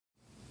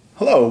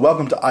Hello,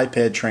 welcome to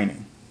iPad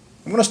training.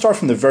 I'm going to start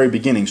from the very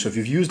beginning, so if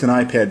you've used an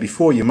iPad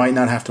before, you might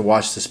not have to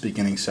watch this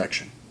beginning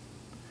section.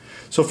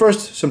 So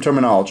first, some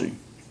terminology.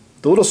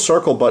 The little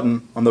circle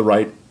button on the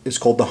right is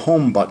called the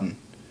Home button,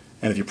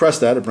 and if you press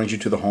that, it brings you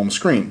to the home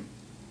screen.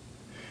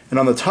 And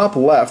on the top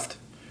left,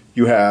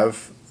 you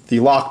have the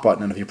Lock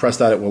button, and if you press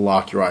that, it will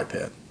lock your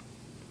iPad.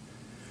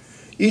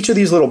 Each of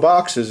these little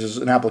boxes is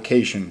an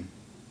application,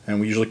 and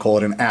we usually call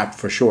it an app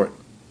for short.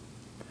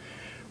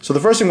 So the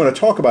first thing I'm going to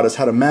talk about is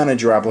how to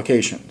manage your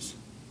applications.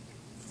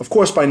 Of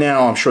course, by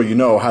now I'm sure you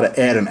know how to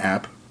add an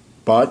app,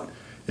 but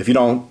if you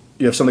don't,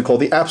 you have something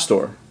called the App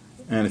Store.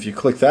 And if you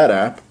click that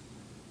app,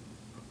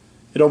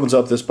 it opens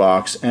up this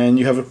box, and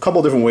you have a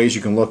couple different ways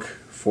you can look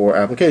for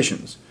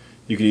applications.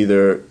 You can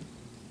either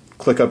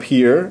click up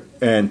here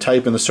and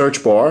type in the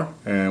search bar,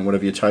 and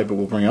whatever you type it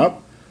will bring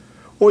up,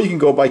 or you can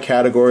go by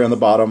category on the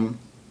bottom,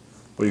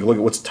 or you can look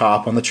at what's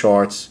top on the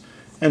charts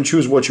and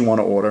choose what you want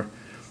to order.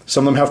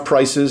 Some of them have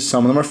prices,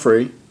 some of them are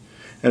free.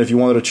 And if you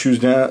wanted to choose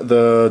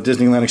the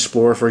Disneyland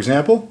Explorer, for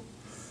example,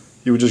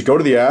 you would just go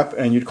to the app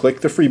and you'd click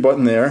the free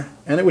button there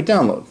and it would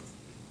download.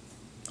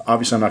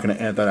 Obviously, I'm not going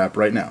to add that app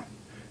right now.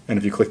 And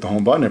if you click the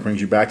home button, it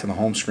brings you back to the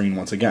home screen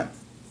once again.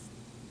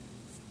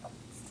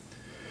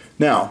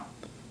 Now,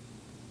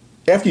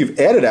 after you've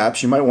added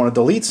apps, you might want to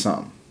delete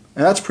some.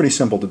 And that's pretty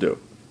simple to do.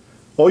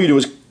 All you do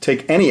is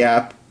take any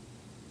app,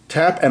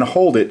 tap and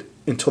hold it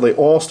until they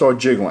all start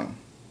jiggling.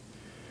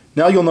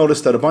 Now you'll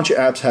notice that a bunch of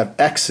apps have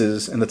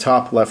X's in the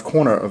top left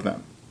corner of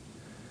them.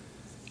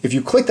 If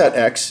you click that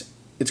X,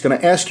 it's going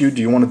to ask you,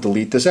 do you want to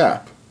delete this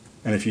app?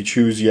 And if you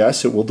choose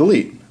yes, it will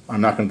delete. I'm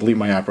not going to delete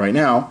my app right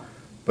now,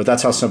 but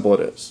that's how simple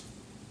it is.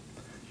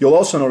 You'll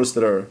also notice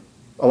that there are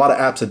a lot of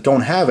apps that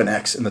don't have an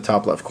X in the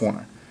top left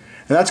corner.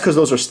 And that's because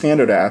those are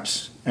standard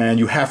apps and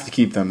you have to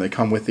keep them. They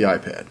come with the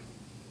iPad.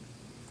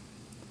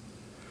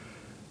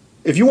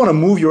 If you want to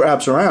move your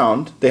apps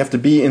around, they have to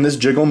be in this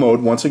jiggle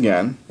mode once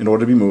again in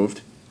order to be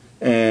moved.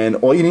 And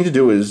all you need to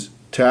do is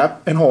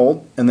tap and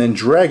hold and then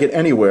drag it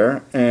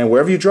anywhere, and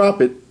wherever you drop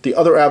it, the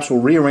other apps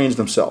will rearrange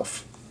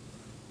themselves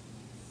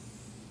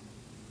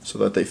so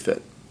that they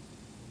fit.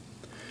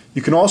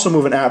 You can also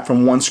move an app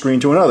from one screen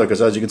to another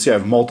because, as you can see, I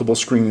have multiple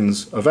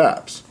screens of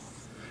apps.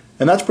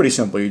 And that's pretty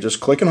simple. You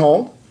just click and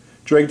hold,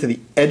 drag it to the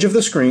edge of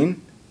the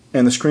screen,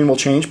 and the screen will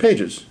change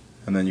pages.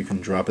 And then you can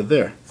drop it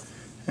there.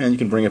 And you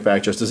can bring it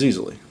back just as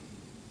easily.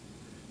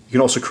 You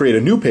can also create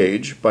a new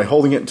page by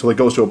holding it until it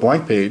goes to a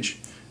blank page,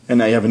 and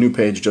now you have a new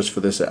page just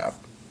for this app.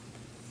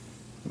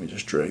 Let me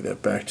just drag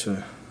that back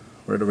to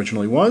where it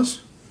originally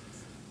was.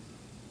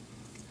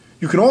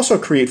 You can also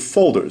create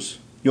folders.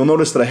 You'll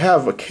notice that I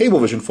have a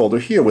Cablevision folder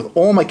here with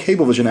all my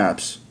Cablevision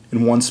apps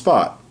in one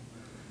spot.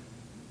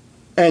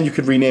 And you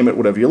could rename it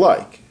whatever you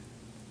like.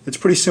 It's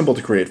pretty simple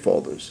to create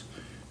folders.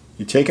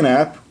 You take an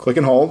app, click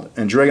and hold,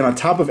 and drag it on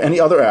top of any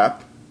other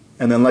app,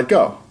 and then let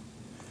go.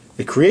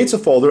 It creates a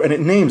folder and it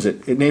names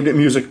it. It named it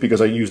Music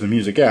because I use the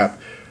Music app.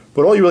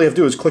 But all you really have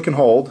to do is click and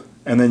hold,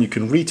 and then you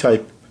can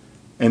retype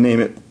and name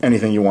it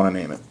anything you want to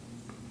name it.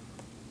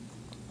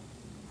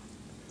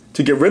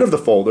 To get rid of the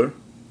folder,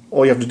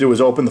 all you have to do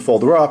is open the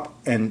folder up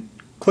and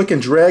click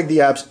and drag the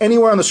apps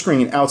anywhere on the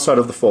screen outside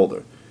of the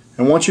folder.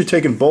 And once you've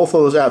taken both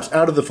of those apps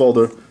out of the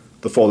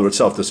folder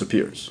itself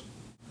disappears.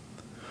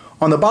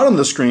 On the bottom of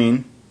the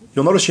screen,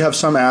 you'll notice you have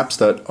some apps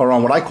that are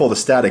on what I call the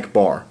static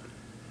bar.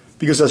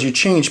 Because as you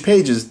change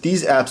pages,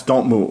 these apps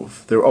don't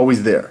move. They're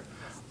always there.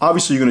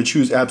 Obviously, you're going to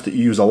choose apps that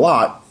you use a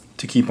lot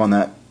to keep on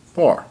that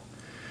bar.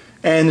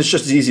 And it's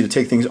just as easy to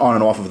take things on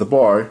and off of the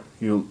bar.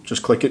 You'll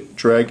just click it,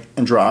 drag,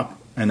 and drop,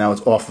 and now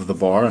it's off of the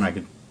bar, and I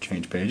can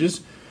change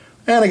pages.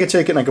 And I can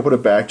take it and I can put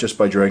it back just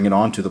by dragging it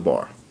onto the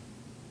bar.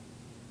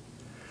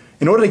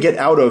 In order to get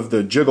out of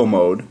the jiggle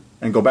mode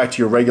and go back to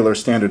your regular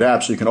standard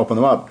apps so you can open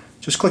them up,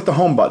 just click the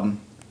home button,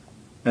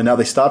 and now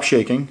they stop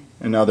shaking,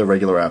 and now they're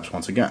regular apps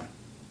once again.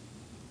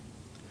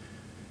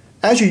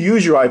 As you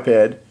use your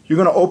iPad,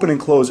 you're going to open and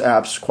close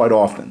apps quite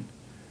often.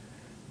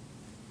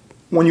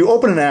 When you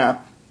open an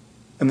app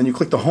and then you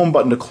click the home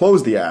button to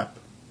close the app,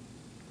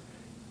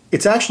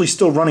 it's actually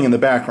still running in the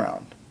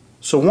background.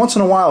 So once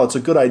in a while, it's a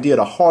good idea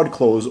to hard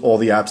close all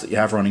the apps that you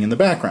have running in the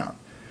background.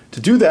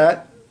 To do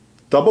that,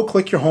 double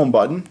click your home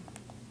button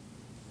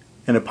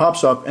and it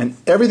pops up, and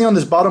everything on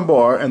this bottom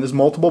bar, and there's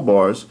multiple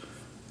bars,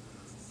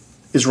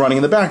 is running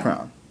in the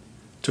background.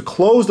 To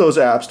close those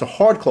apps, to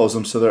hard close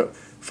them so they're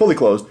fully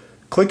closed,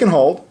 click and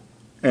hold,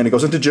 and it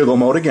goes into jiggle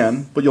mode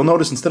again, but you'll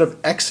notice instead of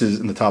X's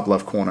in the top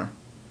left corner,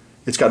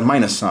 it's got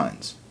minus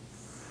signs.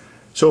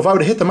 So if I were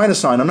to hit the minus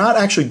sign, I'm not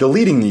actually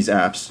deleting these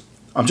apps,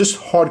 I'm just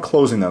hard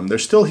closing them. They're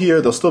still here,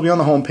 they'll still be on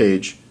the home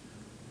page,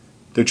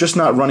 they're just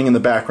not running in the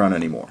background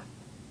anymore.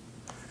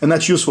 And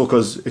that's useful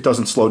because it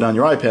doesn't slow down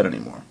your iPad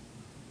anymore.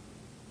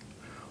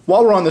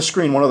 While we're on the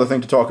screen, one other thing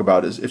to talk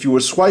about is if you were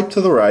to swipe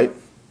to the right,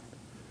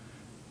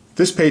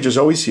 this page is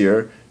always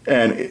here,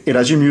 and it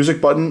has your music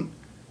button.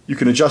 You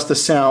can adjust the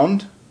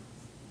sound.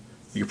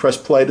 You can press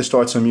play to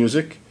start some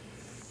music.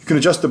 You can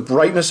adjust the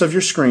brightness of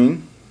your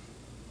screen.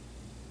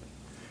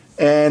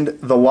 And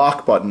the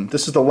lock button.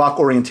 This is the lock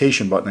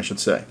orientation button, I should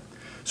say.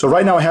 So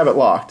right now I have it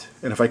locked,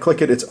 and if I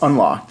click it, it's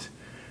unlocked.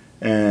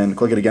 And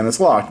click it again, it's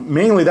locked.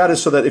 Mainly that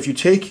is so that if you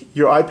take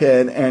your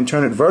iPad and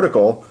turn it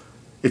vertical,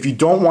 if you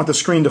don't want the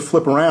screen to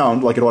flip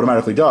around like it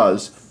automatically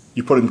does,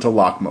 you put it into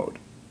lock mode.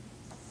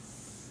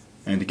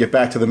 And to get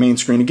back to the main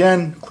screen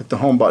again, click the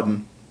home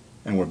button,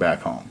 and we're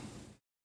back home.